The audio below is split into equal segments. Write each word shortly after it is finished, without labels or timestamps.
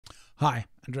Hi,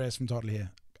 Andreas from Toddle here.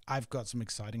 I've got some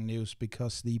exciting news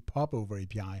because the Popover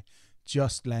API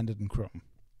just landed in Chrome.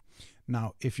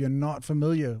 Now, if you're not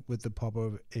familiar with the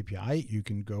Popover API, you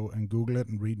can go and Google it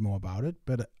and read more about it.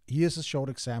 But here's a short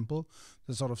example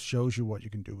that sort of shows you what you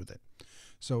can do with it.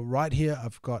 So right here,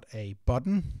 I've got a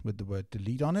button with the word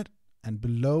delete on it. And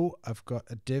below, I've got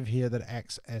a div here that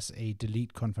acts as a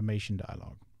delete confirmation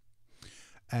dialog.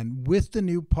 And with the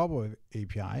new Popover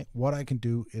API, what I can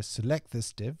do is select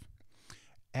this div,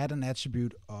 add an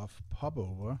attribute of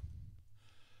popover,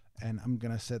 and I'm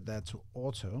going to set that to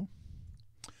auto.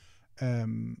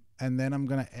 And then I'm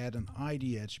going to add an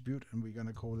ID attribute, and we're going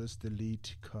to call this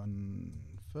delete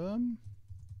confirm.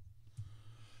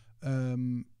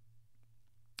 And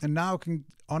now I can,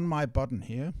 on my button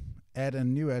here, add a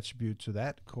new attribute to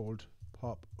that called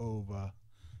popover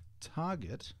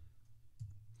target,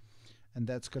 and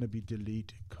that's going to be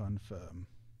delete confirm.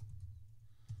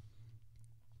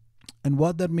 And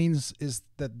what that means is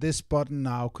that this button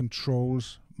now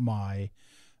controls my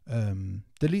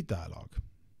delete dialog.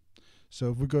 So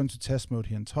if we go into test mode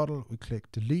here in Toddle, we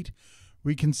click delete,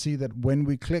 we can see that when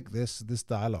we click this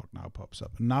dialog now pops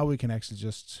up. And now we can actually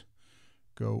just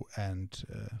go and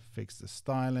fix the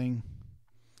styling.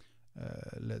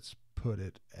 Let's put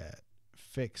it at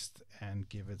fixed and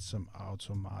give it some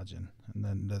auto margin. And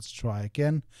then let's try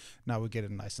again. Now we get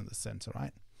it nice in the center,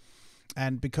 right?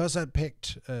 And because I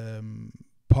picked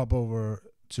Popover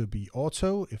to be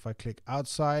auto, if I click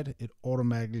outside, it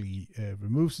automatically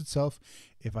removes itself.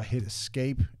 If I hit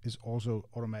escape, it's also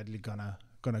automatically gonna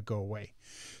go away.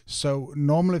 So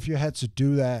normally, if you had to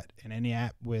do that in any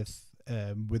app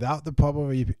without the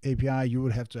Popover API, you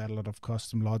would have to add a lot of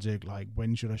custom logic, like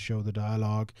when should I show the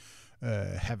dialog,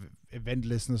 have event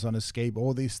listeners on escape,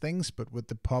 all these things. But with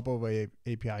the Popover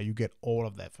API, you get all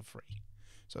of that for free.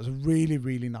 So it's a really,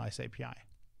 really nice API.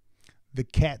 The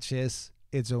catch is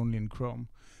it's only in Chrome.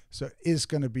 So it's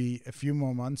going to be a few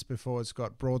more months before it's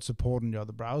got broad support in the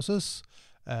other browsers.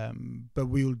 But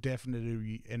we will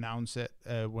definitely announce it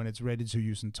when it's ready to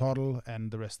use in Toddle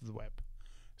and the rest of the web.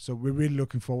 So we're really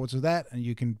looking forward to that. And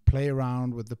you can play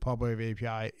around with the Popover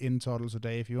API in Toddle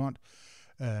today if you want.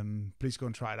 Please go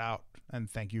and try it out. And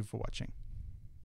thank you for watching.